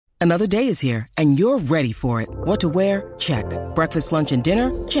Another day is here, and you're ready for it. What to wear? Check. Breakfast, lunch, and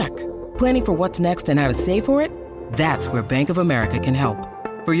dinner? Check. Planning for what's next and how to save for it? That's where Bank of America can help.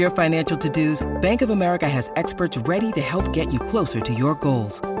 For your financial to-dos, Bank of America has experts ready to help get you closer to your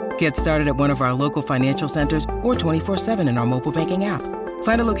goals. Get started at one of our local financial centers or 24/7 in our mobile banking app.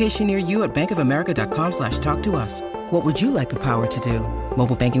 Find a location near you at bankofamerica.com/talktous. What would you like the power to do?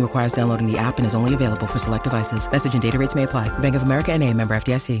 Mobile banking requires downloading the app and is only available for select devices. Message and data rates may apply. Bank of America N.A., member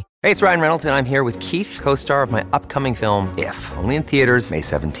FDIC. Hey, it's Ryan Reynolds, and I'm here with Keith, co-star of my upcoming film, If, only in theaters May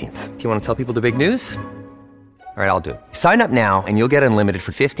 17th. Do you want to tell people the big news? All right, I'll do it. Sign up now and you'll get unlimited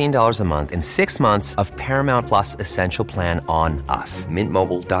for $15 a month and 6 months of Paramount Plus Essential Plan on us.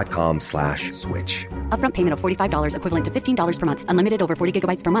 MintMobile.com/switch. Upfront payment of $45 equivalent to $15 per month. Unlimited over 40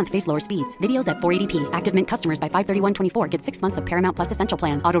 gigabytes per month. Face lower speeds. Videos at 480p. Active Mint customers by 531.24 get 6 months of Paramount Plus Essential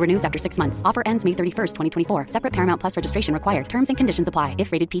Plan. Auto renews after 6 months. Offer ends May 31st, 2024. Separate Paramount Plus registration required. Terms and conditions apply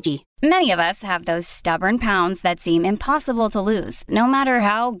if rated PG. Many of us have those stubborn pounds that seem impossible to lose, no matter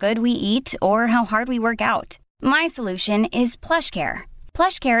how good we eat or how hard we work out. My solution is PlushCare.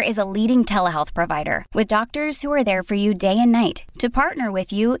 PlushCare is a leading telehealth provider with doctors who are there for you day and night to partner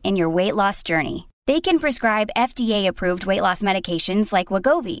with you in your weight loss journey. They can prescribe FDA-approved weight loss medications like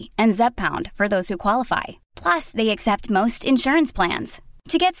Wegovy and Zepbound for those who qualify. Plus, they accept most insurance plans.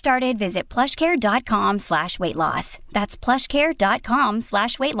 To get started, visit plushcare.com/weightloss. That's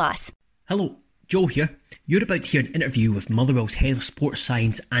plushcare.com/weightloss. Hello, Joe here. You're about to hear an interview with Motherwell's Head of Sports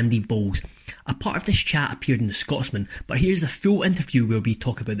Science, Andy Boles. A part of this chat appeared in The Scotsman, but here's a full interview where we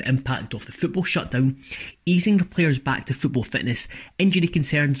talk about the impact of the football shutdown, easing the players back to football fitness, injury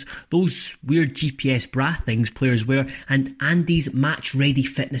concerns, those weird GPS bra things players wear, and Andy's match-ready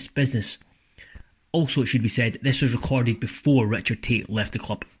fitness business. Also, it should be said, this was recorded before Richard Tate left the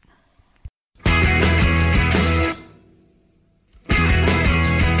club.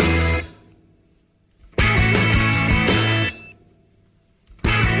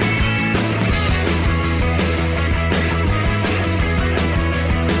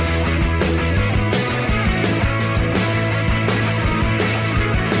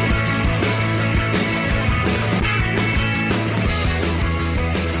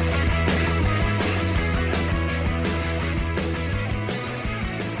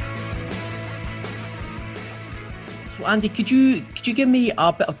 Andy, could you give me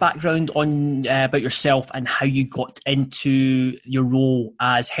a bit of background on about yourself and how you got into your role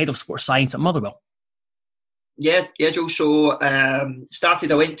as Head of Sports Science at Motherwell? Yeah, Joe. So I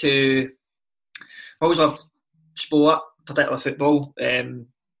always loved sport, particularly football,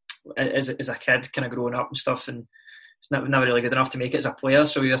 as a kid, kind of growing up and stuff, and it's never really good enough to make it as a player.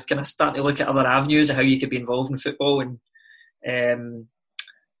 So you're kind of starting to look at other avenues of how you could be involved in football. And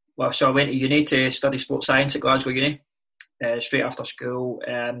so I went to uni to study sports science at Glasgow Uni. Straight after school,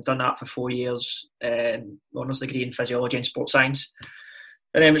 done that for 4 years, honours degree in physiology and sports science,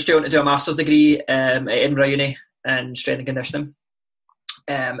 and then went straight on to do a master's degree at Edinburgh Uni in strength and conditioning.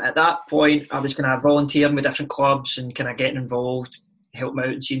 At that point, I was kind of volunteering with different clubs and kind of getting involved, helping out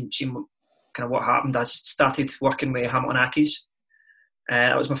and seeing kind of what happened. I started working with Hamilton Accies.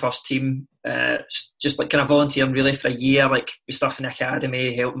 That was my first team, just like kind of volunteering really for a year, like with stuff in the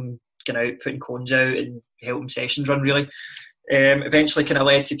academy, helping going out, putting cones out and helping sessions run really. Eventually kind of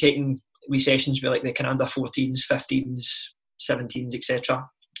led to taking wee sessions with like the kind of under 14s, 15s, 17s, etc.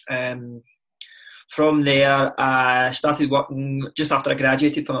 From there, I started working, just after I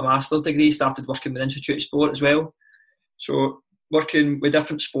graduated from a master's degree, started working with Institute of Sport as well. So working with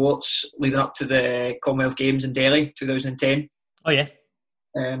different sports leading up to the Commonwealth Games in Delhi 2010. Oh yeah.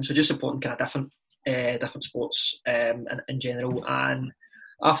 So just supporting kind of different sports in general. And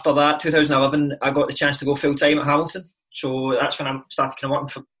after that, 2011, I got the chance to go full-time at Hamilton. So that's when I started kind of working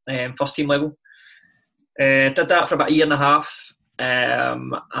for first team level. Did that for about a year and a half.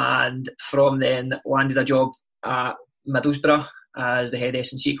 And from then landed a job at Middlesbrough as the head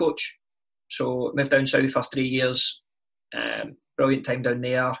S&C coach. So moved down south for 3 years. Brilliant time down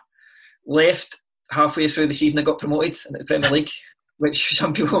there. Left halfway through the season, I got promoted into the Premier League, which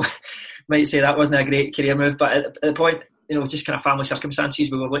some people might say that wasn't a great career move. But at the point, just kind of family circumstances,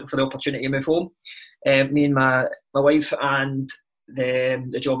 we were looking for the opportunity to move home. Me and my wife and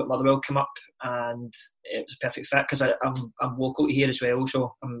the job at Motherwell came up, and it was a perfect fit because I'm local to here as well,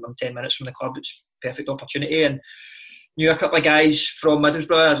 so I'm 10 minutes from the club. It's a perfect opportunity, and knew a couple of guys from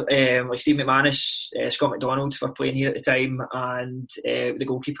Middlesbrough, like Steve McManus, Scott McDonald were playing here at the time, and the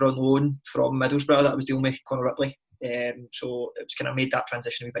goalkeeper on loan from Middlesbrough that I was dealing with, Conor Ripley. So it was kind of made that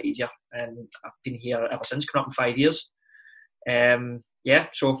transition a wee bit easier, and I've been here ever since, coming up in 5 years. So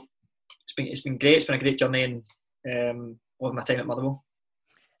it's been great. It's been a great journey, and loving my time at Motherwell.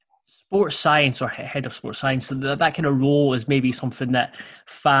 Sports science or head of sports science, so that kind of role is maybe something that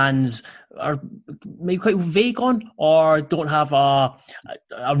fans are maybe quite vague on or don't have a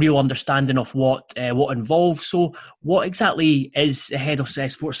real understanding of what involves. So what exactly is the head of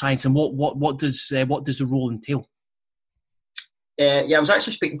sports science, and what does the role entail? I was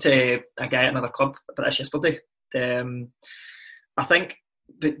actually speaking to a guy at another club about this yesterday. I think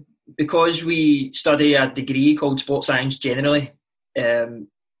because we study a degree called sports science generally,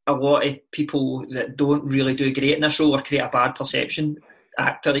 a lot of people that don't really do great in this role or create a bad perception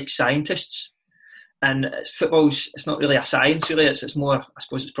act like scientists. And it's not really a science, really. It's more, I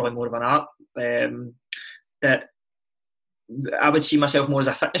suppose it's probably more of an art. That I would see myself more as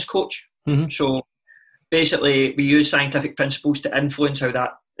a fitness coach. Mm-hmm. So basically, we use scientific principles to influence how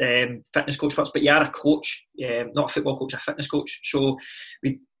that fitness coach works. But you are a coach, not a football coach, a fitness coach. So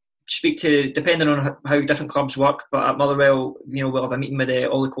we speak to, depending on how different clubs work, but at Motherwell, we'll have a meeting with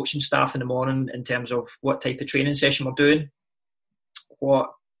all the coaching staff in the morning in terms of what type of training session we're doing,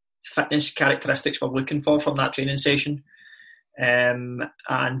 what fitness characteristics we're looking for from that training session, and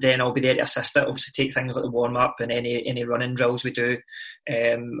then I'll be there to assist it, obviously take things like the warm-up and any running drills we do,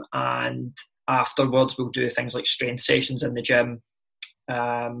 and afterwards we'll do things like strength sessions in the gym,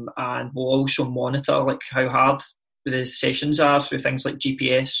 and we'll also monitor like how hard the sessions are through things like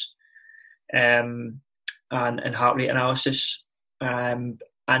GPS and heart rate analysis, and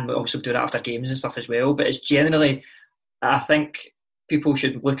we also do that after games and stuff as well. But it's generally, I think people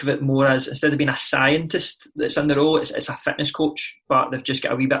should look at it more as, instead of being a scientist that's in the role, it's a fitness coach, but they've just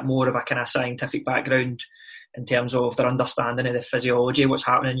got a wee bit more of a kind of scientific background in terms of their understanding of the physiology, what's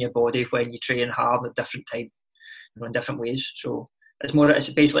happening in your body when you train hard at different time, in different ways. So it's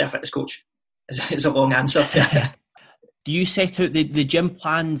basically a fitness coach. It's a long answer to it. Do you set out the gym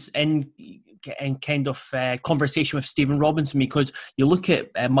plans in kind of conversation with Stephen Robinson? Because you look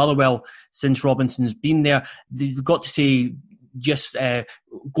at Motherwell, since Robinson's been there, they've got to say, just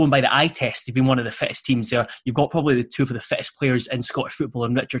going by the eye test, they've been one of the fittest teams there. You've got probably the two of the fittest players in Scottish football,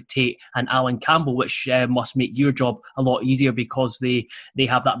 and Richard Tate and Alan Campbell, which must make your job a lot easier because they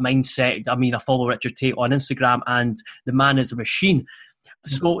have that mindset. I mean, I follow Richard Tate on Instagram, and the man is a machine.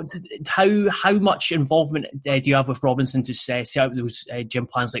 So how much involvement do you have with Robinson to set out those gym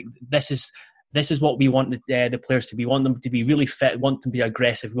plans? Like, this is what we want the players to be. We want them to be really fit, want them to be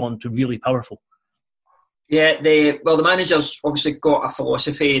aggressive, we want them to be really powerful. Yeah, the managers obviously got a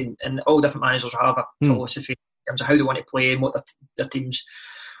philosophy, and all different managers have a philosophy in terms of how they want to play and what their teams,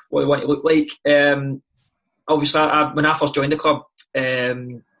 what they want to look like. Obviously, when I first joined the club,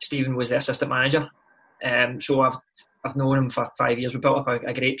 Stephen was the assistant manager, so I've known him for 5 years. We built up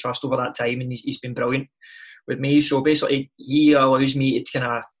a great trust over that time, and he's been brilliant with me. So basically, he allows me to kind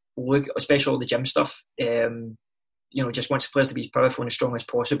of look, especially all the gym stuff, just wants the players to be as powerful and as strong as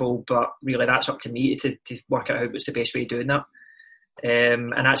possible, but really that's up to me to work out what's the best way of doing that.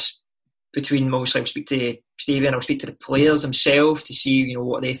 And that's between, obviously I'll speak to Stevie and I'll speak to the players themselves to see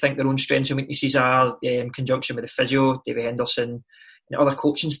what they think their own strengths and weaknesses are, in conjunction with the physio, David Henderson, and other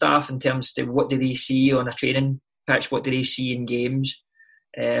coaching staff in terms of what do they see on a training pitch, what do they see in games,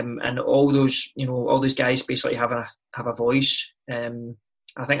 and all those guys basically have a voice.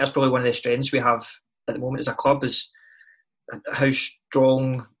 I think that's probably one of the strengths we have at the moment as a club, is how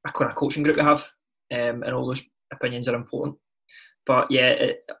strong a kind of coaching group we have, and all those opinions are important. But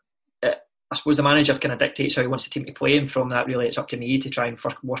yeah, I suppose the manager kind of dictates how he wants the team to play, and from that really it's up to me to try and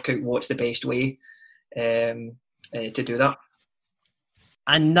work out what's the best way to do that.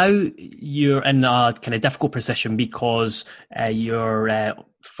 And now you're in a kind of difficult position because you're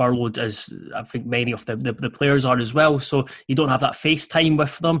furloughed, as I think many of the players are as well, so you don't have that FaceTime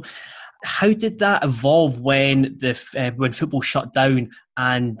with them. How did that evolve when football shut down?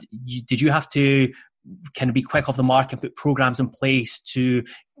 And did you have to kind of be quick off the mark and put programs in place to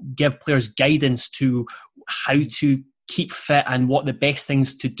give players guidance to how to keep fit and what the best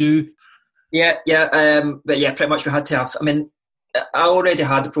things to do? But pretty much we had to have. I mean, I already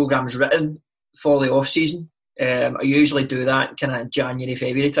had the programs written for the off season. I usually do that kind of January,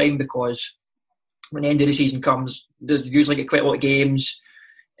 February time, because when the end of the season comes, there's usually get quite a lot of games.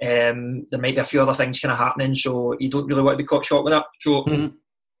 There might be a few other things kind of happening, so you don't really want to be caught short with that. So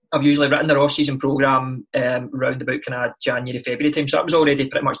I've usually written their off-season programme around about kind of January, February time, so that was already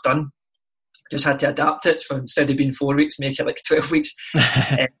pretty much done. Just had to adapt it, from instead of being 4 weeks, make it like 12 weeks.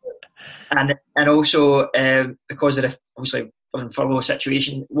 And also because of the obviously furlough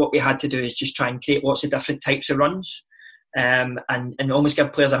situation, what we had to do is just try and create lots of different types of runs, and almost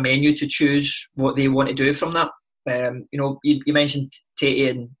give players a menu to choose what they want to do from that. You mentioned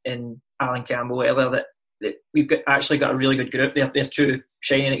Tate and Alan Campbell earlier, that we've actually got a really good group. They're two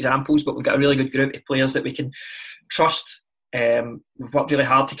shining examples, but we've got a really good group of players that we can trust. We've worked really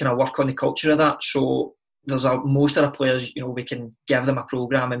hard to kind of work on the culture of that. So there's most of the players, we can give them a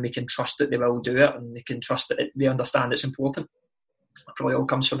programme and we can trust that they will do it, and they can trust that they understand it's important. It probably all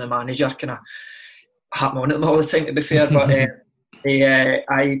comes from the manager kind of harping on at them all the time, to be fair. But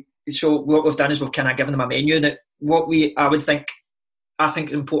so what we've done is we've kind of given them a menu that I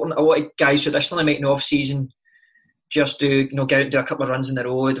think important. A lot of guys traditionally make an off season just do, get out and do a couple of runs in the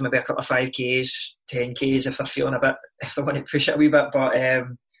road, maybe a couple of 5Ks, 10Ks if they're feeling if they want to push it a wee bit. But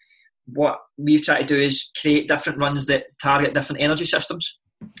what we've tried to do is create different runs that target different energy systems.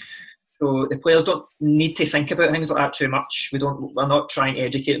 So the players don't need to think about things like that too much. We're not trying to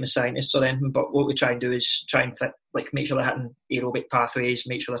educate them as scientists or anything, but what we try and do is make sure they're hitting aerobic pathways,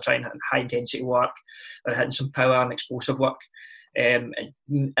 make sure they're trying to hit high intensity work, they're hitting some power and explosive work. And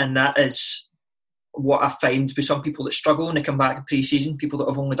that is what I find with some people that struggle when they come back in pre-season, people that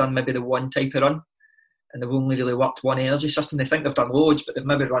have only done maybe the one type of run and they've only really worked one energy system. They think they've done loads, but they've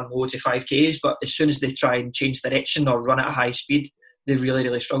maybe run loads of 5Ks, but as soon as they try and change direction or run at a high speed, they really,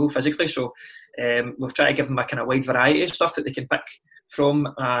 really struggle physically. So we've tried to give them a kind of wide variety of stuff that they can pick from,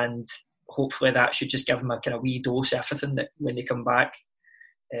 and hopefully that should just give them a kind of wee dose of everything that when they come back,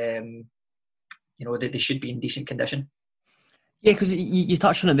 they should be in decent condition. Yeah, because you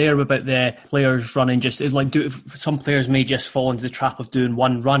touched on it there about the players running just like some players may just fall into the trap of doing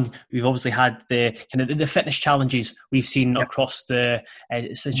one run. We've obviously had the kind of the fitness challenges we've seen across the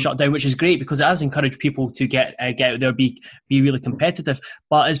shutdown, which is great because it has encouraged people to get out there, be really competitive.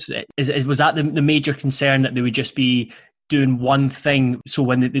 But was that the major concern, that they would just be doing one thing, so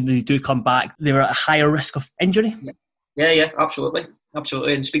when they do come back, they're at a higher risk of injury? Yeah, absolutely.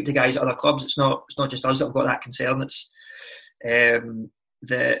 And speak to guys at other clubs. It's not just us that have got that concern. It's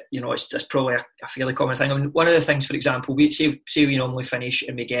it's probably a fairly common thing. I mean, one of the things, for example, we say we normally finish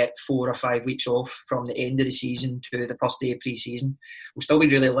and we get 4 or 5 weeks off from the end of the season to the first day of pre-season. We'll still be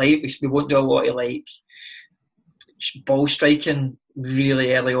really light. We won't do a lot of ball striking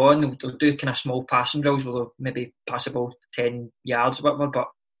really early on. We'll do kind of small passing drills where they'll maybe pass the ball 10 yards or whatever, but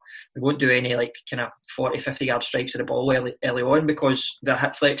we won't do any kind of 40, 50 yard strikes of the ball early on, because their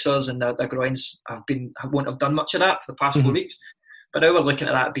hip flexors and their groins won't have done much of that for the past 4 weeks. But now we're looking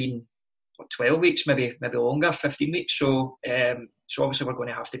at that being 12 weeks, maybe longer, 15 weeks. So obviously we're going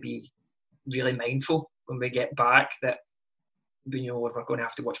to have to be really mindful when we get back that we're going to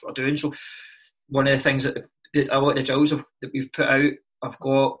have to watch what we're doing. So one of the things that a lot of the drills that we've put out have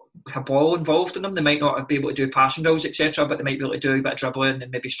got a ball involved in them. They might not be able to do passing drills, etc., but they might be able to do a bit of dribbling and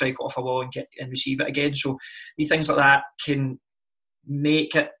maybe strike it off a wall and receive it again. So these things like that can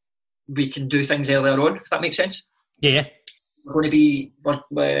make it, we can do things earlier on, if that makes sense. Yeah. We're going to be, if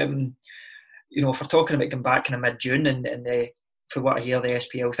we're talking about going back in mid-June, and for what I hear, the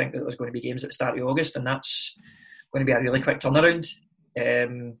SPL think that there's going to be games at the start of August, and that's going to be a really quick turnaround.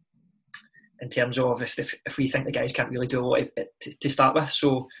 In terms of if we think the guys can't really do a lot to start with.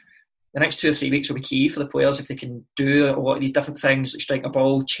 So the next 2 or 3 weeks will be key for the players if they can do a lot of these different things, like striking a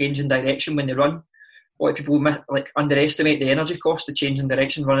ball, changing direction when they run. A lot of people underestimate the energy cost of changing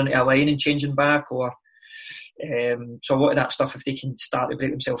direction, running to a line and changing back, or so a lot of that stuff, if they can start to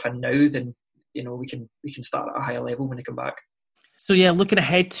break themselves in now, then we can start at a higher level when they come back. So yeah, looking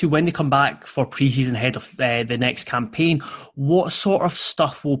ahead to when they come back for pre-season ahead of the next campaign, what sort of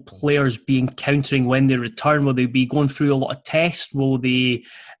stuff will players be encountering when they return? Will they be going through a lot of tests? Will it be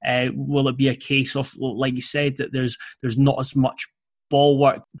a case of, like you said, that there's not as much ball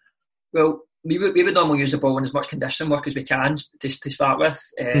work? Well, we would normally use the ball in as much conditioning work as we can to start with.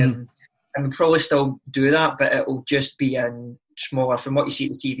 And we'll probably still do that, but it will just be in smaller, from what you see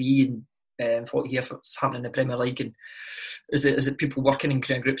at the TV and what you hear what's happening in the Premier League, and is that people working in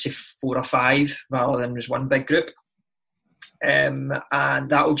groups of 4 or 5 rather than just one big group, and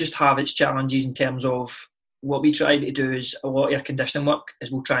that will just have its challenges in terms of what we try to do is a lot of our conditioning work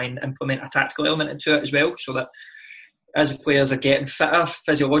is we'll try and implement a tactical element into it as well, so that as the players are getting fitter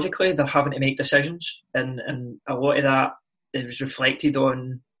physiologically, they're having to make decisions, and a lot of that is reflected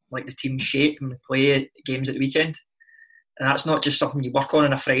on like the team shape and the play games at the weekend. And that's not just something you work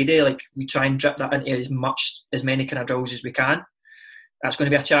on a Friday. Like, we try and drip that into as many kind of drills as we can. That's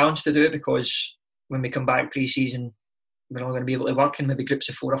going to be a challenge to do, because when we come back pre-season, we're not going to be able to work in maybe groups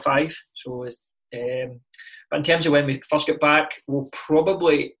of 4 or 5. So, but in terms of when we first get back, we'll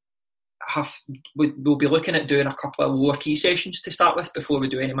probably we'll be looking at doing a couple of lower key sessions to start with before we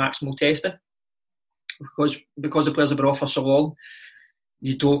do any maximal testing, because the players have been off for so long.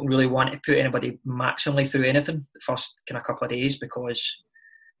 You don't really want to put anybody maximally through anything the first kind of couple of days, because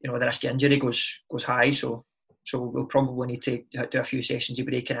the risk of injury goes high. So we'll probably need to do a few sessions of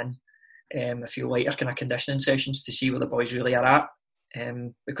breaking in, a few lighter kind of conditioning sessions to see where the boys really are at,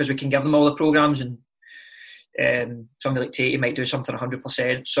 because we can give them all the programmes, and somebody like Tatey might do something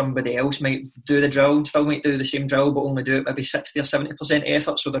 100%. Somebody else might do the drill and still might do the same drill, but only do it maybe 60 or 70%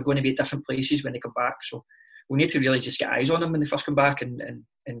 effort. So they're going to be at different places when they come back. So we need to really just get eyes on them when they first come back and kind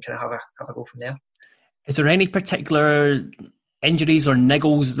of have a go from there. Is there any particular injuries or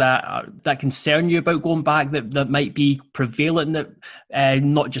niggles that concern you about going back that might be prevalent, that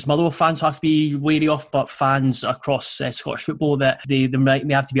not just Motherwell fans have to be wary of, but fans across Scottish football, that they may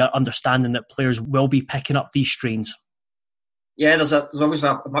have to be understanding that players will be picking up these strains? Yeah, there's always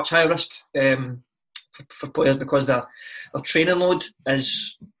a much higher risk for players, because their training load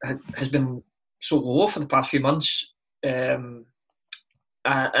has been so low for the past few months, and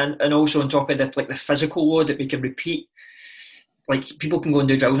also on top of that, like the physical load that we can repeat. Like, people can go and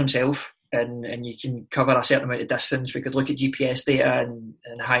do drills themselves, and you can cover a certain amount of distance. We could look at GPS data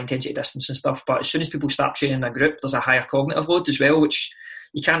and high intensity distance and stuff, but as soon as people start training in a group, there's a higher cognitive load as well, which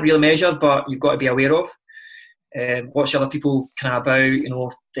you can't really measure, but you've got to be aware of. Lots of other people kind of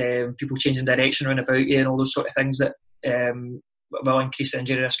about, people changing direction around about you and all those sort of things that will increase the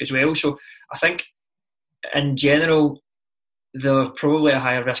injury risk as well. So I think in general there's probably a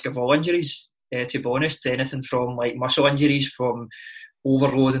higher risk of all injuries, to be honest, anything from like muscle injuries from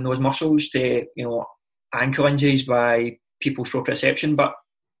overloading those muscles to ankle injuries by people's proprioception, but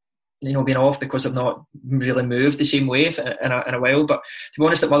being off because they've not really moved the same way in a while. But to be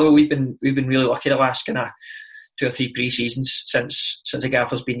honest, at Motherwell we've been really lucky the last kind of 2 or 3 pre-seasons since the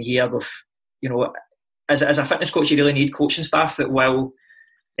gaffer's been here. With as a fitness coach, you really need coaching staff that will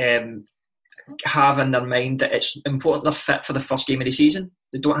have in their mind that it's important they're fit for the first game of the season.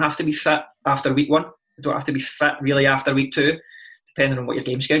 They don't have to be fit after week 1. They don't have to be fit really after week 2, depending on what your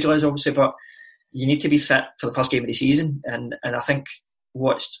game schedule is, obviously. But you need to be fit for the first game of the season. And I think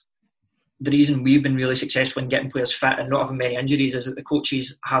what's the reason we've been really successful in getting players fit and not having many injuries is that the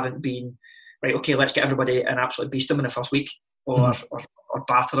coaches haven't been, right, okay, let's get everybody and absolutely beast them in the first week, or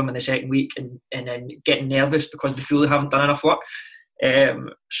batter them in the second week, and then getting nervous because they feel they haven't done enough work.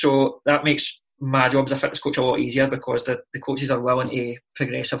 So that makes my job as a fitness coach a lot easier, because the coaches are willing to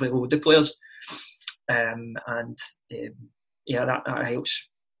progressively load the players, that helps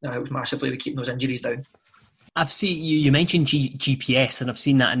massively with keeping those injuries down. I've seen you mentioned GPS, and I've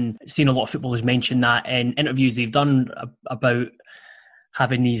seen that, and seen a lot of footballers mention that in interviews they've done about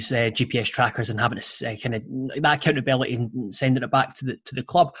having these GPS trackers and having kind of that accountability and sending it back to the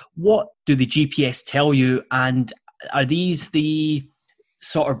club. What do the GPS tell you, and are these the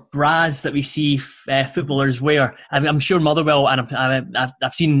sort of bras that we see footballers wear? I'm sure Motherwell, and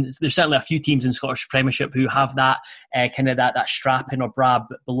I've seen there's certainly a few teams in Scottish Premiership who have that kind of that strapping or bra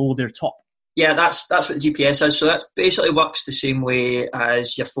below their top. Yeah, that's what the GPS is. So that basically works the same way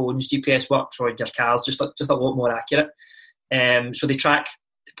as your phone's GPS works, or your car's, just a lot more accurate. So they track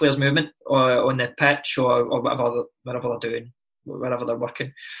the players' movement on the pitch or whatever they're doing, wherever they're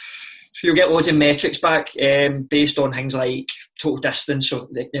working. So you'll get loads of metrics back based on things like total distance, so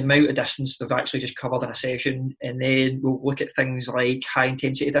the amount of distance they've actually just covered in a session. And then we'll look at things like high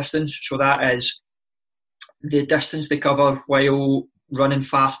intensity distance. So that is the distance they cover while running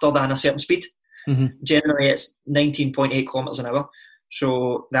faster than a certain speed. Mm-hmm. Generally it's 19.8 kilometres an hour.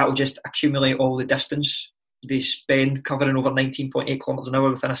 So that will just accumulate all the distance they spend covering over 19.8 kilometres an hour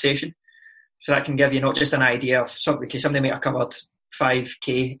within a session. So that can give you not just an idea of something, because somebody might have covered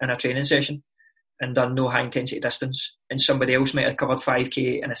 5k in a training session and done no high intensity distance, and somebody else might have covered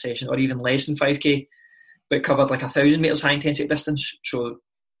 5k in a session, or even less than 5k, but covered like 1,000 metres high intensity distance. So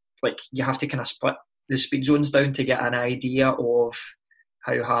like you have to kind of split the speed zones down to get an idea of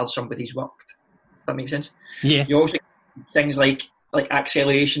how hard somebody's worked. If that makes sense? Yeah. You also get things like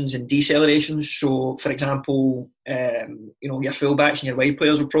accelerations and decelerations. So for example, your fullbacks and your wide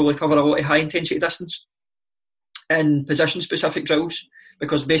players will probably cover a lot of high intensity distance in position specific drills,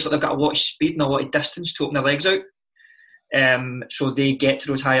 because basically they've got a lot of speed and a lot of distance to open their legs out, so they get to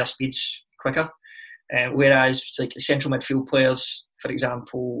those higher speeds quicker, whereas like central midfield players, for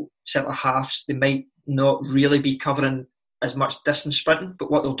example, centre halves, they might not really be covering as much distance sprinting, but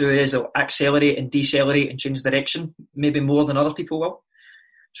what they'll do is they'll accelerate and decelerate and change direction maybe more than other people will.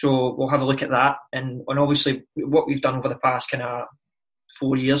 So we'll have a look at that, and obviously what we've done over the past kind of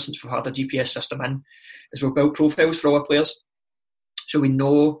 4 years since we've had a GPS system in is we've built profiles for all our players. So we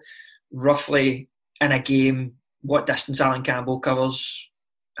know roughly in a game what distance Alan Campbell covers,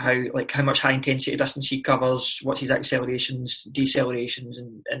 how much high intensity distance he covers, what's his accelerations, decelerations,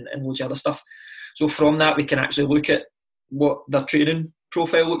 and loads of other stuff. So from that we can actually look at what they're training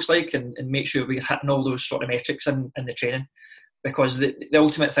profile looks like, and make sure we're hitting all those sort of metrics in the training. Because the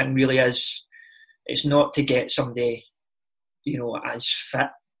ultimate thing really is, it's not to get somebody, as fit.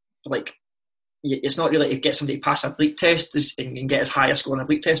 Like, it's not really to get somebody to pass a bleep test and get as high a score on a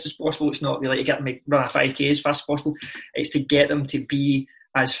bleep test as possible. It's not really to get them to run a 5K as fast as possible. It's to get them to be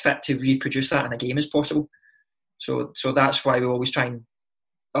as fit to reproduce that in a game as possible. So that's why we always try, and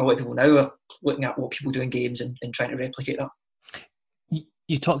a lot of people now are looking at what people do in games and trying to replicate that.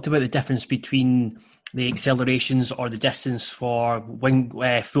 You talked about the difference between the accelerations or the distance for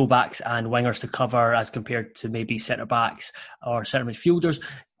fullbacks and wingers to cover as compared to maybe centre-backs or centre midfielders.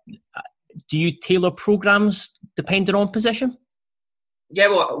 Do you tailor programmes depending on position? Yeah,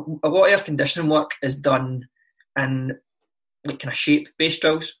 well, a lot of our conditioning work is done in like kind of shape-based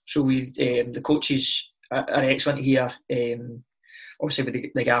drills. So we, the coaches are excellent here. Obviously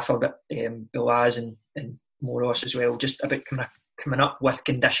with the gaffer, but Boles and Moros as well, just about kind of coming up with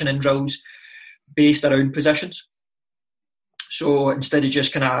conditioning drills based around positions. So instead of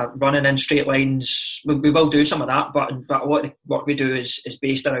just kind of running in straight lines, we will do some of that, but a lot of what we do is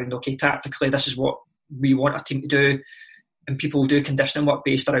based around, okay, tactically, this is what we want our team to do, and people do conditioning work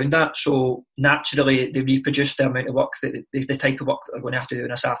based around that. So naturally, they reproduce the amount of work, the type of work that they're going to have to do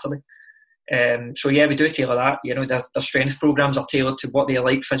on a Saturday. So yeah, we do tailor that. Their strength programs are tailored to what they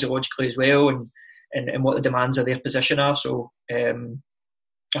like physiologically as well, and what the demands of their position are. So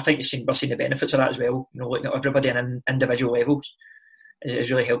I think we're seeing the benefits of that as well. Looking at everybody in individual levels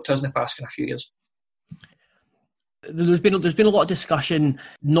has really helped us in the past kind of few years. There's been a lot of discussion,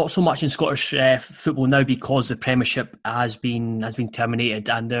 not so much in Scottish football now because the Premiership has been terminated,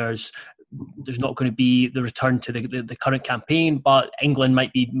 and there's not going to be the return to the current campaign, but England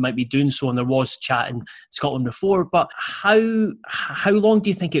might be doing so, and there was chat in Scotland before. But how long do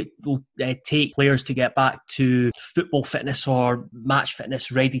you think it will take players to get back to football fitness or match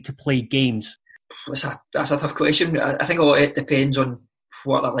fitness, ready to play games? That's a tough question. I think a lot of it depends on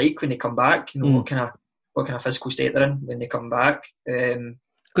what they're like when they come back. What kind of physical state they're in when they come back.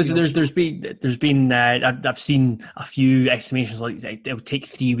 Because there's been I've seen a few estimations like it would take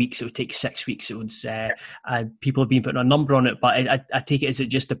 3 weeks, it would take 6 weeks. It would people have been putting a number on it, but I take it, is it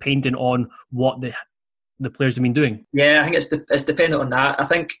just dependent on what the players have been doing? Yeah, I think it's dependent on that. I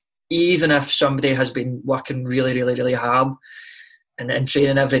think even if somebody has been working really, really, really hard and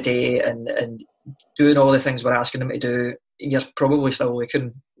training every day and doing all the things we're asking them to do, you're probably still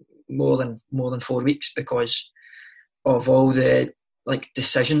looking more than 4 weeks because of all the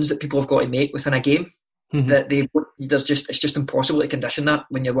decisions that people have got to make within a game. Mm-hmm. That it's just impossible to condition that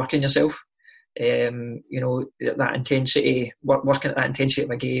when you're working yourself. That intensity, working at that intensity of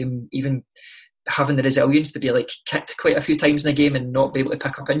a game, even having the resilience to be kicked quite a few times in a game and not be able to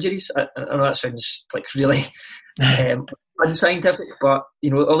pick up injuries. I know that sounds really unscientific, but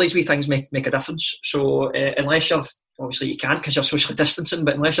all these wee things make a difference. So unless you're, obviously you can't because you're socially distancing,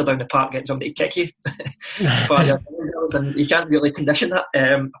 but unless you're down the park getting somebody to kick you, and you can't really condition that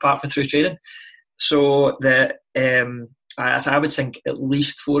apart from through training. So I would think at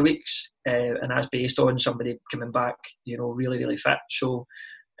least 4 weeks, and that's based on somebody coming back, really, really fit. So,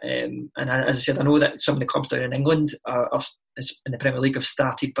 and as I said, I know that some of the clubs down in England are in the Premier League have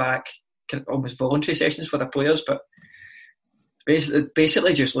started back almost voluntary sessions for their players, but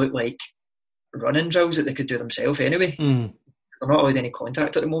basically just look like running drills that they could do themselves anyway. They're not allowed any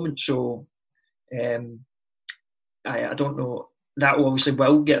contact at the moment, so I don't know. That obviously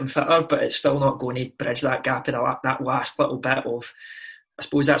will get them fitter, but it's still not going to bridge that gap in that last little bit of, I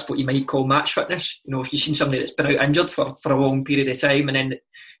suppose that's what you might call match fitness. If you've seen somebody that's been out injured for a long period of time and then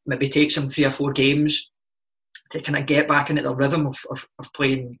maybe takes them 3 or 4 games to kind of get back into the rhythm of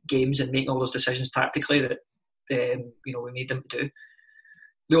playing games and making all those decisions tactically that we made them do.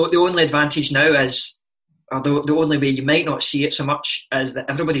 The only advantage now is, or the only way you might not see it so much, is that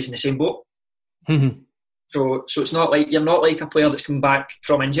everybody's in the same boat. Mm-hmm. So it's not like you're not like a player that's come back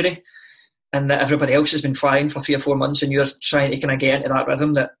from injury and that everybody else has been flying for 3 or 4 months and you're trying to kind of get into that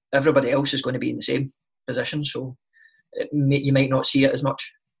rhythm, that everybody else is going to be in the same position. So you might not see it as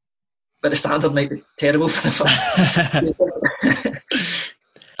much. But the standard might be terrible for the first.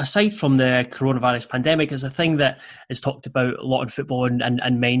 Aside from the coronavirus pandemic, is a thing that is talked about a lot in football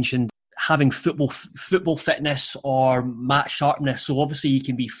and mentioned, having football fitness or match sharpness. So obviously you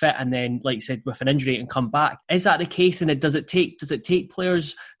can be fit and then, like you said, with an injury and come back. Is that the case? And does it take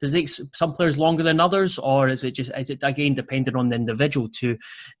some players longer than others, or is it again dependent on the individual to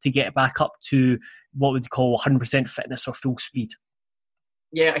get back up to what we'd call 100% fitness or full speed?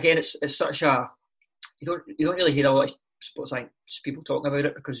 Yeah, again, it's such a, you don't really hear a lot of sports science people talking about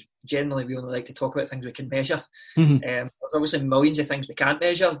it, because generally we only like to talk about things we can measure. There's obviously millions of things we can't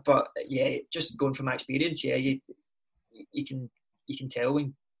measure, but yeah, just going from my experience, yeah, you can tell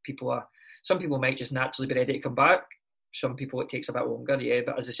when some people might just naturally be ready to come back. Some people it takes a bit longer, yeah.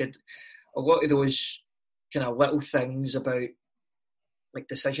 But as I said, a lot of those kind of little things about like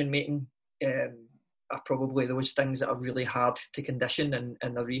decision making are probably those things that are really hard to condition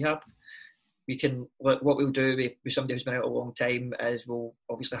in the rehab. What we'll do with somebody who's been out a long time is we'll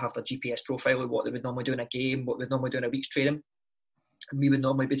obviously have their GPS profile of what they would normally do in a game, what they would normally do in a week's training. And we would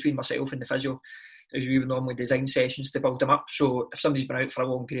normally, between myself and the physio, we would normally design sessions to build them up. So if somebody's been out for a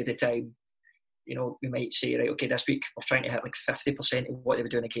long period of time, you know, we might say, right, okay, this week we're trying to hit like 50% of what they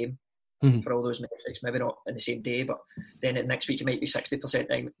would do in a game for all those metrics. Maybe not in the same day, but then next week it might be 60%,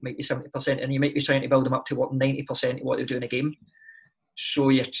 it might be 70%, and you might be trying to build them up to 90% of what they do in a game. So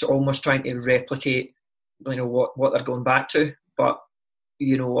you're almost trying to replicate, you know, what they're going back to. But,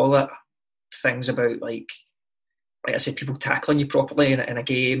 you know, all that things about like I said, people tackling you properly in a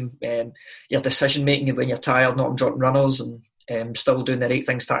game, your decision making when you're tired, not dropping runners, and still doing the right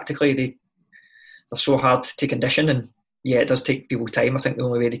things tactically. They're so hard to condition, and yeah, it does take people time. I think the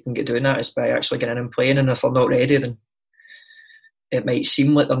only way they can get doing that is by actually getting in and playing. And if they're not ready, then it might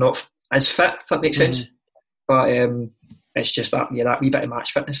seem like they're not as fit, if that makes sense. But it's just that wee bit of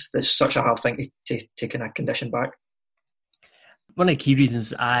match fitness that's such a hard thing to kind of condition back. One of the key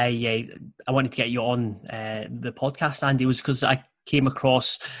reasons I wanted to get you on the podcast, Andy, was because I came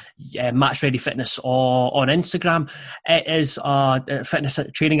across Match Ready Fitness on Instagram. It is a fitness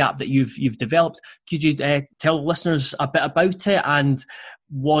training app that you've developed. Could you tell listeners a bit about it? And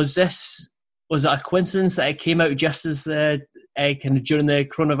was it a coincidence that it came out just as the kind of during the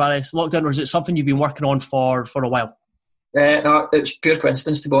coronavirus lockdown, or is it something you've been working on for a while? No, it's pure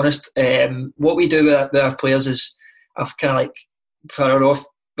coincidence, to be honest. What we do with our players is I've kind of like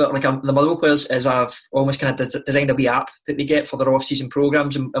the Motherwell players is I've almost kind of designed a wee app that they get for their off-season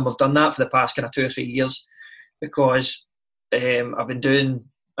programmes, and we've done that for the past kind of 2 or 3 years, because I've been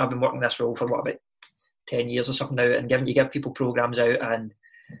working this role for about 10 years or something now, and you give people programmes out, and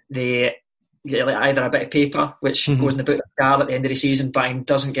they get like either a bit of paper which goes in the boot of the car at the end of the season, bang,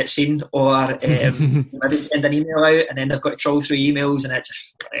 doesn't get seen, or maybe send an email out and then they've got to trawl through emails,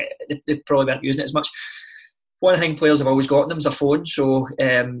 and they probably weren't using it as much. One thing players have always got in them is their phone, so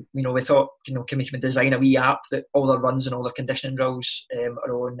we thought, can we design a wee app that all their runs and all their conditioning drills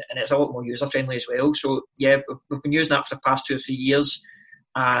are on, and it's a lot more user friendly as well. So yeah, we've been using that for the past 2 or 3 years,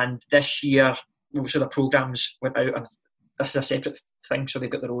 and this year most of the programmes went out, and this is a separate thing, so they've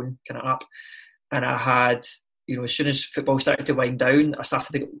got their own kind of app. And I had, as soon as football started to wind down, I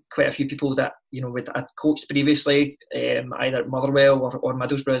started to get quite a few people that I'd coached previously, either at Motherwell or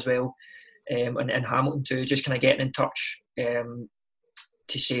Middlesbrough as well. And in Hamilton too, just kind of getting in touch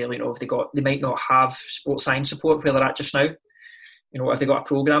to say, if they might not have sports science support where they're at just now. If they got a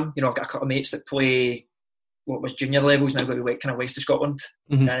programme, I've got a couple of mates that play what was junior levels, now go to kind of west of Scotland,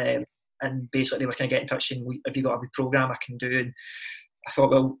 and basically they were kind of getting in touch saying, have you got a wee programme I can do? And I thought,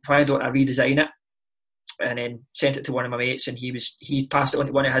 well, why don't I redesign it? And then sent it to one of my mates, and he passed it on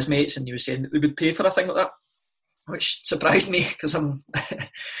to one of his mates, and he was saying that we would pay for a thing like that, which surprised me, because I'm,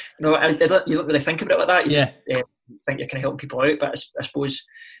 you don't really think about it like that. You just think you're kind of helping people out. But I suppose,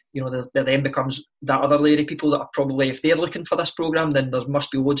 there then becomes that other layer of people that are probably, if they're looking for this programme, then there must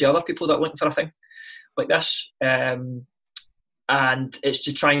be loads of other people that are looking for a thing like this. And it's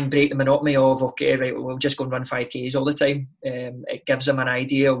to try and break the monotony of, okay, right, we'll just go and run 5Ks all the time. It gives them an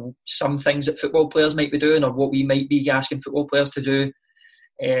idea of some things that football players might be doing, or what we might be asking football players to do.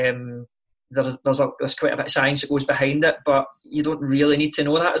 There's quite a bit of science that goes behind it, but you don't really need to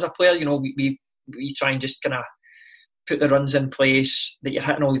know that as a player. We try and just kind of put the runs in place that you're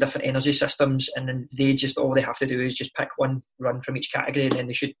hitting all the different energy systems, and then all they have to do is just pick one run from each category, and then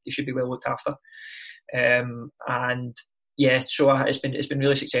they should be well looked after. And yeah, so it's been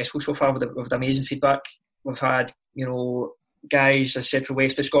really successful so far with amazing feedback. We've had guys, as I said, from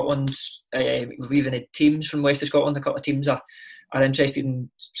west of Scotland. We've even had teams from west of Scotland. A couple of teams are interested in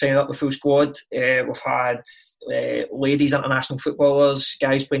signing up the full squad. We've had ladies international footballers,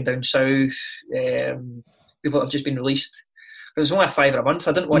 guys playing down south, people that have just been released. Because it's only a £5 a month.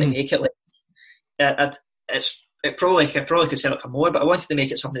 I didn't want to make it like I probably could sell it for more, but I wanted to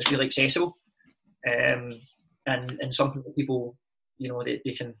make it something that's really accessible, and something that people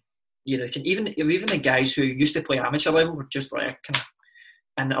they can even the guys who used to play amateur level were just like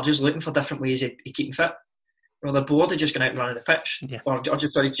and are just looking for different ways of keeping fit. They're bored of just going out and running the pitch, or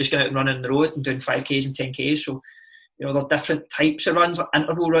just going out and running the road and doing 5Ks and 10Ks. So, there's different types of runs, like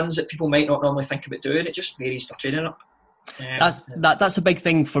interval runs that people might not normally think about doing. It just varies their training up. That's a big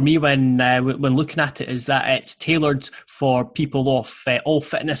thing for me when looking at it, is that it's tailored for people of all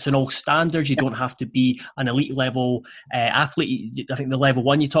fitness and all standards. You don't have to be an elite level athlete. I think the level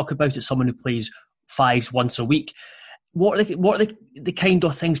one you talk about is someone who plays fives once a week. What are the kind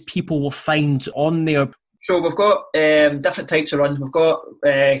of things people will find on there? So we've got different types of runs. We've got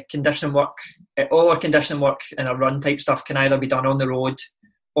conditioning work. All our conditioning work and our run type stuff can either be done on the road,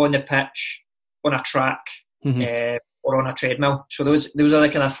 on the pitch, on a track, or on a treadmill. So those are the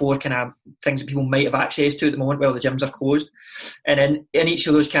kind of four kind of things that people might have access to at the moment while the gyms are closed. And in each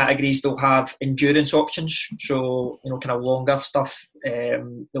of those categories, they'll have endurance options. So, kind of longer stuff.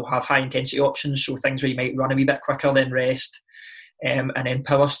 They'll have high intensity options. So things where you might run a wee bit quicker, then rest. And then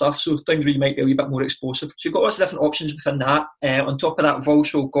power stuff. So things where you might be a wee bit more explosive. So you've got lots of different options within that. On top of that, we've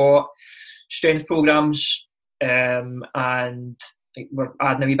also got strength programs, and we're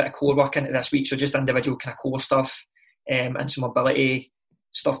adding a wee bit of core work into this week. So just individual kind of core stuff. And some mobility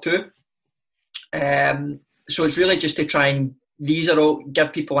stuff too. So it's really just to try and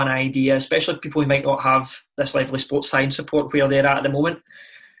give people an idea, especially people who might not have this level of sports science support where they're at the moment,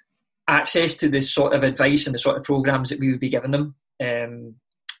 access to the sort of advice and the sort of programs that we would be giving them.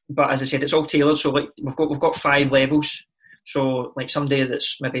 But as I said, it's all tailored. So like we've got 5 levels. So like somebody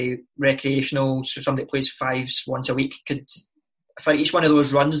that's maybe recreational, so somebody that plays fives once a week could, for each one of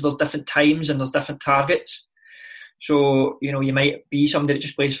those runs, there's different times and there's different targets. So, you might be somebody that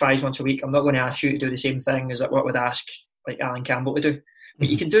just plays fives once a week. I'm not going to ask you to do the same thing as what I would ask like Alan Campbell to do. But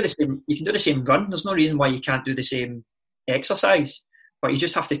you can do the same. You can do the same run. There's no reason why you can't do the same exercise. But you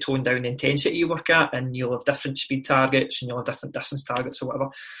just have to tone down the intensity you work at, and you'll have different speed targets and you'll have different distance targets or whatever.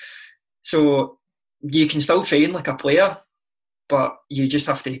 So you can still train like a player, but you just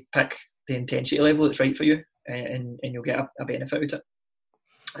have to pick the intensity level that's right for you, and you'll get a benefit out of it.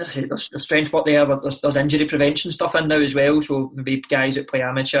 As I say, there's strength work there, but there's injury prevention stuff in now as well. So maybe guys that play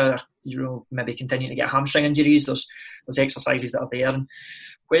amateur, maybe continuing to get hamstring injuries. There's exercises that are there. And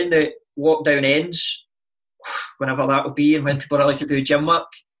when the lockdown ends, whenever that will be, and when people are allowed to do gym work,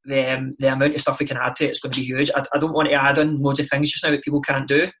 the amount of stuff we can add to it is going to be huge. I don't want to add in loads of things just now that people can't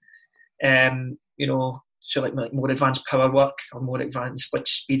do. So like more advanced power work or more advanced like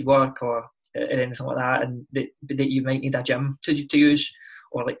speed work or anything like that, and that you might need a gym to use.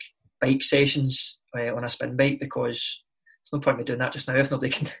 Or like bike sessions on a spin bike, because there's no point in doing that just now if nobody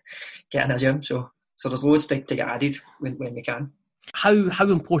can get in a gym. So there's loads to get added when we can. How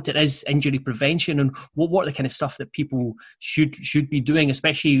important is injury prevention, and what are the kind of stuff that people should be doing,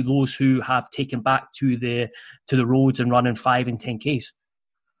 especially those who have taken back to the roads and running 5 and 10Ks?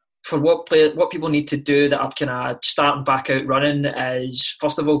 For what people need to do that are kind of starting back out running is,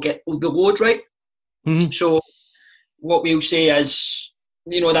 first of all, get the load right. Mm-hmm. So what we'll say is,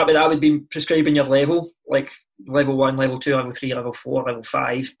 that would be prescribing your level, like level 1, level 2, level 3, level 4, level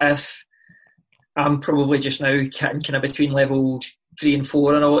 5. If I'm probably just now getting kind of between level 3 and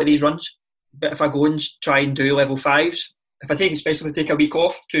 4 on a lot of these runs, but if I go and try and do level 5s, if I take a week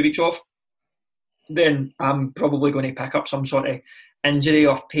off, 2 weeks off, then I'm probably going to pick up some sort of injury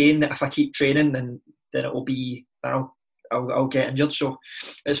or pain that if I keep training, then it will be, I'll get injured. So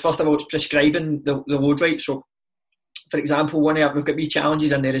it's first of all, it's prescribing the load right. So for example, we've got wee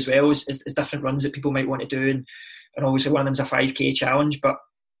challenges in there as well, is different runs that people might want to do, and obviously one of them's a 5K challenge. But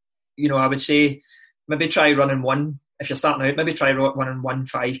I would say maybe try running one if you're starting out. Maybe try running 1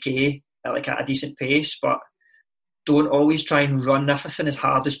 5K at a decent pace, but don't always try and run everything as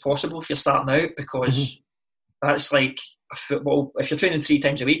hard as possible if you're starting out, because that's like a football. If you're training 3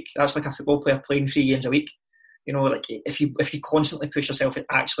 times a week, that's like a football player playing 3 games a week. Like if you constantly push yourself and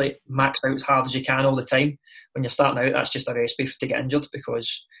actually max out as hard as you can all the time, when you're starting out, that's just a recipe to get injured,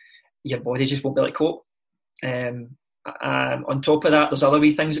 because your body just won't be able to cope. On top of that, there's other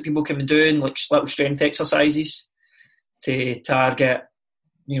wee things that people can be doing, like little strength exercises to target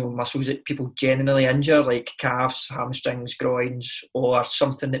muscles that people generally injure, like calves, hamstrings, groins, or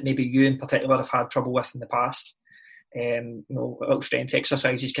something that maybe you in particular have had trouble with in the past. Little strength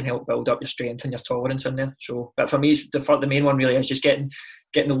exercises can help build up your strength and your tolerance in there. So, but for me, the main one really is just getting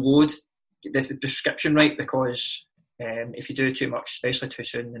the load, the prescription right, because if you do too much, especially too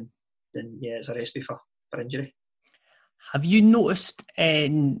soon, then it's a recipe for injury. Have you noticed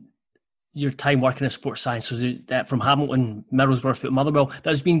in your time working in sports science, so that from Hamilton, Middlesbrough to Motherwell,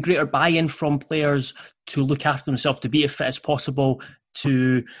 there's been greater buy-in from players to look after themselves, to be as fit as possible,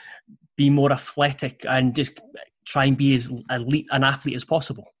 to be more athletic, and just try and be as elite an athlete as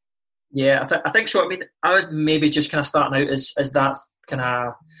possible? Yeah, I think so. I mean, I was maybe just kind of starting out as that kind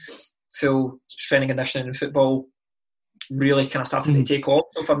of full strength and conditioning in football really kind of started to take off.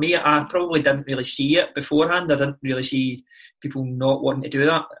 So for me, I probably didn't really see it beforehand. I didn't really see people not wanting to do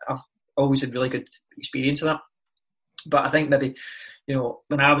that. I've always had really good experience of that. But I think maybe,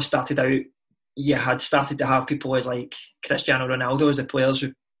 when I was started out, you had started to have people as like Cristiano Ronaldo as the players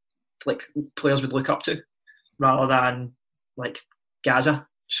would look up to, rather than like Gaza.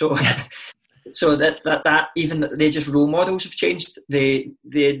 So so that even they just role models have changed. The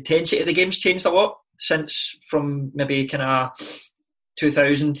intensity of the game's changed a lot since from maybe kind of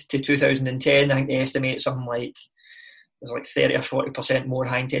 2000 to 2010. I think they estimate something like there's like 30 or 40% more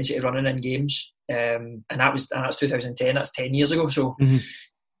high intensity running in games, and that's 2010. That's 10 years ago. So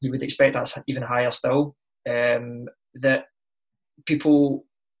you would expect that's even higher still. That people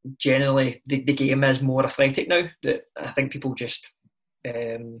generally the game is more athletic now. That I think people just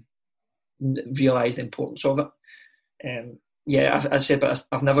realise the importance of it. I said, but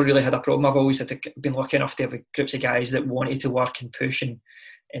I've never really had a problem. I've always been lucky enough to have groups of guys that wanted to work and push and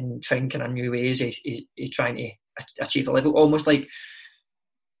find kind of new ways of trying to achieve a level. Almost like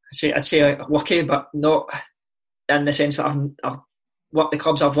I'd say lucky, but not in the sense that I've worked the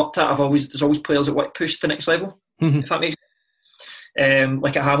clubs I've worked at. There's always players that want to push to the next level. If that makes sense.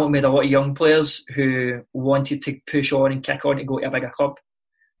 Like at Hamilton, we had a lot of young players who wanted to push on and kick on and go to a bigger club.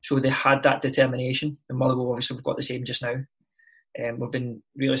 So they had that determination. And Motherwell obviously have got the same just now. We've been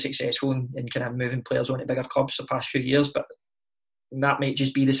really successful in kind of moving players on to bigger clubs the past few years, but that might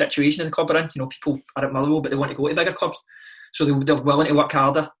just be the situation in the club we're in. People are at Motherwell, but they want to go to bigger clubs. So they're willing to work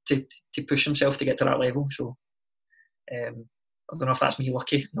harder to push themselves to get to that level. So I don't know if that's me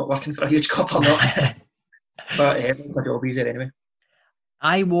lucky, not working for a huge club or not. But my job easier anyway.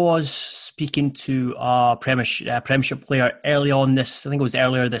 I was speaking to a Premiership player early on I think it was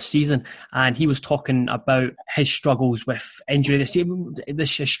earlier this season, and he was talking about his struggles with injury,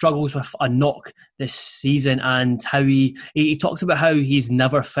 his struggles with a knock this season, and how he talked about how he's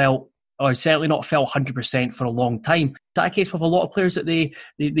never felt, or certainly not felt 100% for a long time. Is that a case with a lot of players that they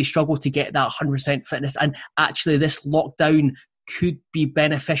struggle to get that 100% fitness, and actually this lockdown could be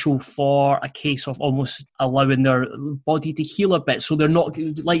beneficial for a case of almost allowing their body to heal a bit, so they're not,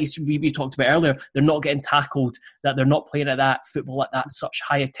 like we talked about earlier, they're not getting tackled, that they're not playing at that football at that such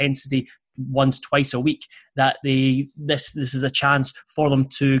high intensity twice a week, that this is a chance for them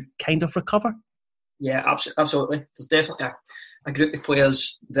to kind of recover? Yeah, absolutely. There's definitely a group of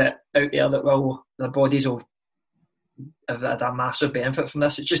players that out there that their bodies will have had a massive benefit from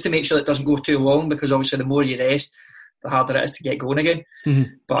this. It's just to make sure it doesn't go too long, because obviously the more you rest, the harder it is to get going again.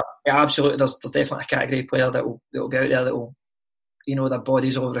 But yeah, absolutely, there's definitely a category player that will be out there that will, their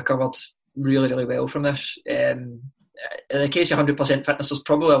bodies will have recovered really, really well from this. In the case of 100% fitness, there's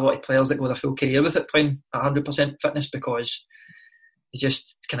probably a lot of players that go their full career with it playing 100% fitness, because they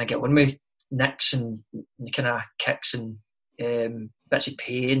just kind of get on with nicks and kind of kicks and bits of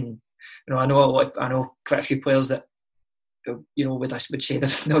pain. I know quite a few players that would say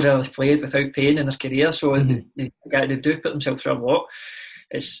they've not really played without pain in their career, so they do put themselves through a lot.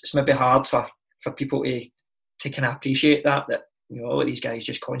 It's maybe hard for people to kind of appreciate that all of these guys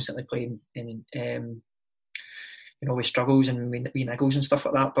just constantly playing in with struggles and wee niggles and stuff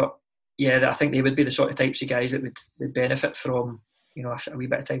like that. But yeah, I think they would be the sort of types of guys that would benefit from a wee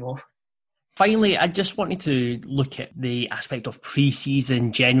bit of time off. Finally, I just wanted to look at the aspect of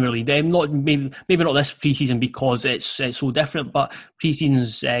pre-season generally. Maybe not this pre-season because it's so different, but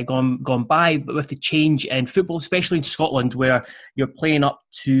pre-season's gone by. But with the change in football, especially in Scotland, where you're playing up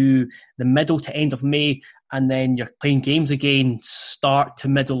to the middle to end of May, and then you're playing games again start to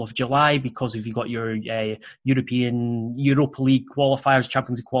middle of July, because if you've got your Europa League qualifiers,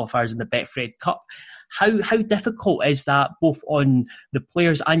 Champions League qualifiers, and the Betfred Cup. How difficult is that, both on the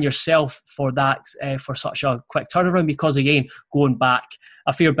players and yourself, for that for such a quick turnaround? Because again, going back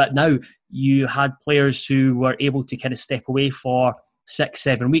a fair bit now, you had players who were able to kind of step away for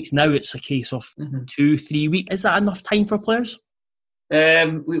 6-7 weeks. Now it's a case of 2-3 weeks. Is that enough time for players?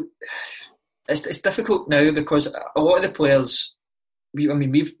 It's difficult now, because a lot of the players, we've done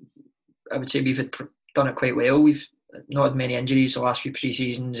it quite well. We've not had many injuries the last few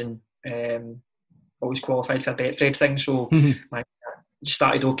pre-seasons, and always qualified for a Betfred thing, so I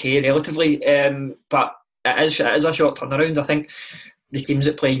started okay relatively. But it is a short turnaround. I think the teams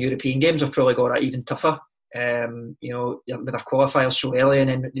that play in European games have probably got it even tougher. With their qualifiers so early, and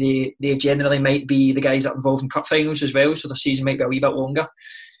then they generally might be the guys that are involved in cup finals as well, so their season might be a wee bit longer.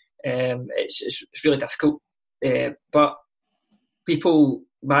 It's really difficult. But people,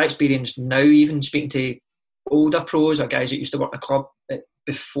 my experience now, even speaking to older pros or guys that used to work in a club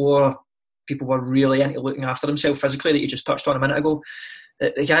before people were really into looking after themselves physically, that you just touched on a minute ago,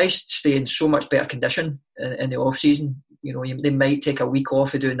 the guys stay in so much better condition in the off season they might take a week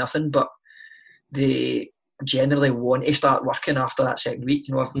off of doing nothing, but they generally want to start working after that second week.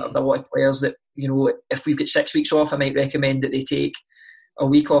 I've a lot of players that, if we've got 6 weeks off, I might recommend that they take a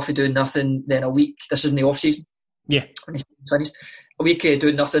week off of doing nothing, then a week, this isn't the off season. Yeah. When it's finished. A week of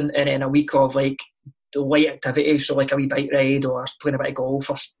doing nothing, and then a week of like light activity, so like a wee bike ride or playing a bit of golf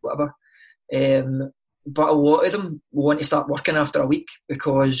or whatever. But a lot of them want to start working after a week,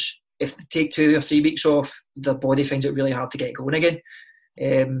 because if they take 2 or 3 weeks off, their body finds it really hard to get going again,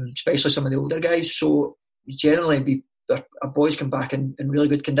 especially some of the older guys. So generally, our boys come back in really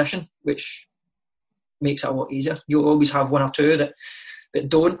good condition, which makes it a lot easier. You'll always have 1 or 2 that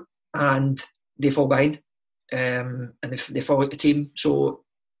don't, and they fall behind, and they fall out the team. So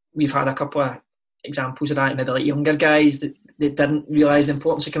we've had a couple of examples of that, maybe like younger guys that didn't realise the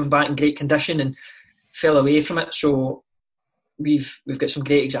importance of coming back in great condition and fell away from it. So we've got some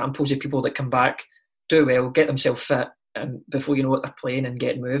great examples of people that come back, do well, get themselves fit, and before you know it, they're playing and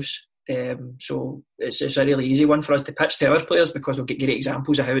getting moves. So it's a really easy one for us to pitch to our players, because we'll get great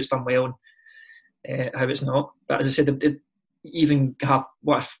examples of how it's done well and how it's not. But as I said, even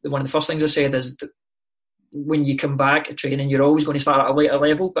one of the first things I said is that when you come back to training, you're always going to start at a later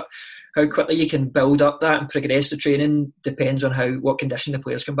level, but how quickly you can build up that and progress the training depends on what condition the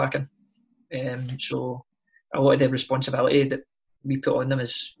players come back in. So a lot of the responsibility that we put on them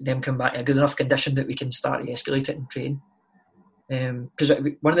is them come back in a good enough condition that we can start to escalate it and train. Because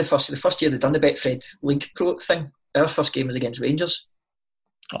one of the first year they done the Betfred League Pro thing, our first game was against Rangers.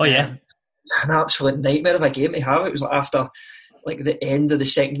 Oh yeah, an absolute nightmare of a game to have. It was like after like the end of the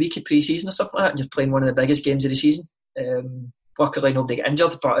second week of pre-season or something like that, and you're playing one of the biggest games of the season. Luckily nobody got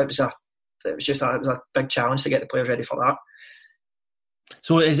injured, but it was a big challenge to get the players ready for that.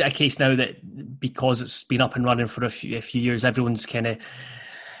 So is it a case now that because it's been up and running for a few years, everyone's kind of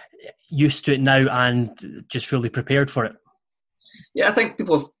used to it now and just fully prepared for it? Yeah, I think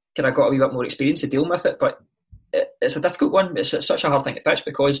people have kind of got a wee bit more experience of dealing with it, but it's a difficult one. It's such a hard thing to pitch,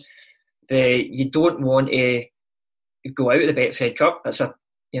 because you don't want to go out of the Betfred Cup.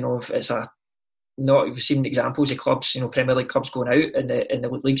 We've seen examples of clubs, Premier League clubs going out in the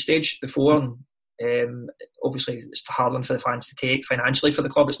league stage before, and obviously it's a hard one for the fans to take financially for the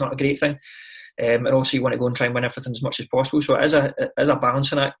club. It's not a great thing, and also you want to go and try and win everything as much as possible. So it is a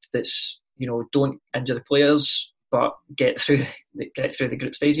balancing act. That's don't injure the players, but get through the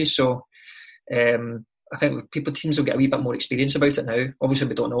group stages. So I think teams will get a wee bit more experience about it now. Obviously,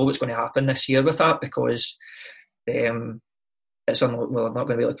 we don't know what's going to happen this year with that, because it's not going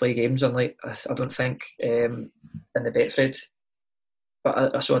to be able to play games, unlike I don't think in the Betfred.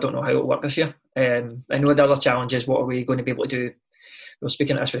 But so I don't know how it'll work this year. I know the other challenge is, what are we going to be able to do? We're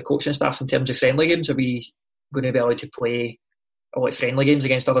speaking of this with the coaching staff in terms of friendly games. Are we going to be able to play a lot of friendly games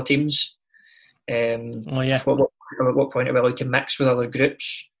against other teams? At what point are we allowed to mix with other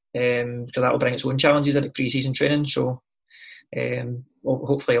groups? So that will bring its own challenges into pre-season training. So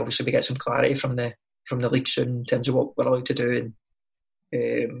hopefully, obviously, we get some clarity from the league soon in terms of what we're allowed to do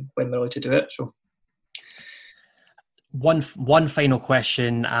and when we're allowed to do it. So one final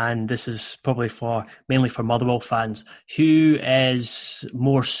question, and this is probably mainly for Motherwell fans: who is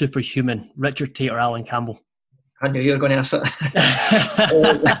more superhuman, Richard Tate or Alan Campbell? I knew you were going to ask that.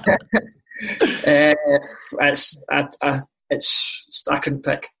 I couldn't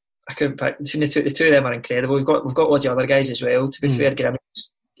pick. Between the two of them are incredible. We've got loads of other guys as well. To be fair, Liam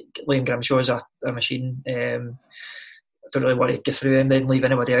Grimshaw's a machine. I don't really want to get through him then leave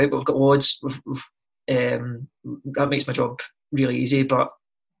anybody out, but we've got loads. That makes my job really easy. But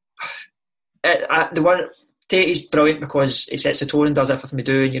the one Tate is brilliant because he sets the tone and does everything we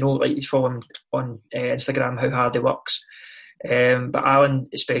do. And like you follow him on Instagram, how hard he works. But Alan,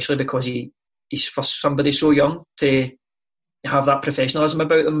 especially because he's for somebody so young to have that professionalism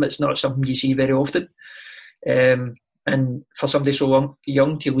about them, it's not something you see very often. And for somebody so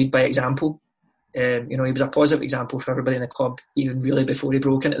young to lead by example, he was a positive example for everybody in the club, even really before he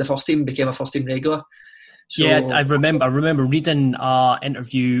broke into the first team, became a first team regular. So, yeah, I remember reading an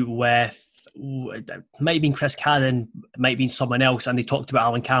interview with, it might have been Chris Cadden, it might have been someone else, and they talked about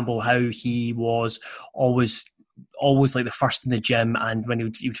Alan Campbell, how he was always like the first in the gym, and when he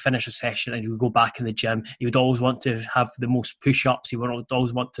would finish a session and he would go back in the gym, he would always want to have the most push-ups, he would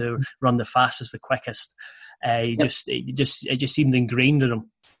always want to run the fastest, the quickest. It just seemed ingrained in him.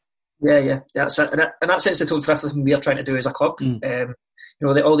 Yeah, that's it. And that sets the tone for everything we are trying to do as a club.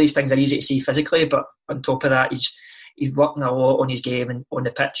 All these things are easy to see physically, but on top of that, he's working a lot on his game and on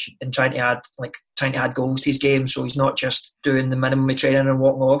the pitch and trying to add goals to his game. So he's not just doing the minimum of training and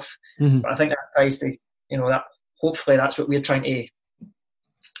walking off. But I think that ties to that. Hopefully, that's what we're trying to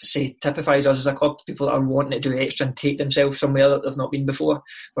typifies us as a club. People that are wanting to do extra and take themselves somewhere that they've not been before,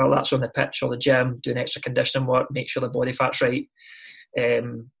 whether that's on the pitch or the gym, doing extra conditioning work, make sure the body fat's right,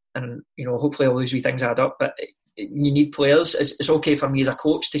 and hopefully all those wee things add up. But you need players. It's okay for me as a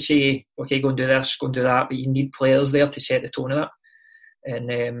coach to say, okay, go and do this, go and do that, but you need players there to set the tone of that.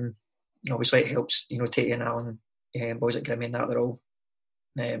 And obviously it helps, Tatey and Alan, boys at Grimmy and that, they're all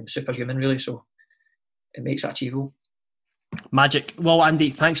superhuman really, so it makes that achievable. Magic. Well, Andy,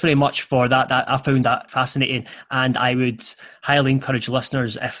 thanks very much for that. I found that fascinating, and I would highly encourage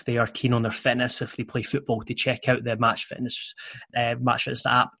listeners, if they are keen on their fitness, if they play football, to check out the Match Fitness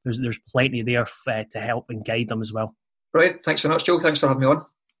app. There's plenty there to help and guide them as well. Right, thanks very much, Joe. Thanks for having me on.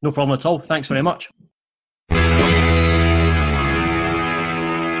 No problem at all. Thanks very much.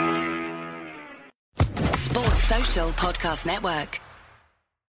 Sports Social Podcast Network.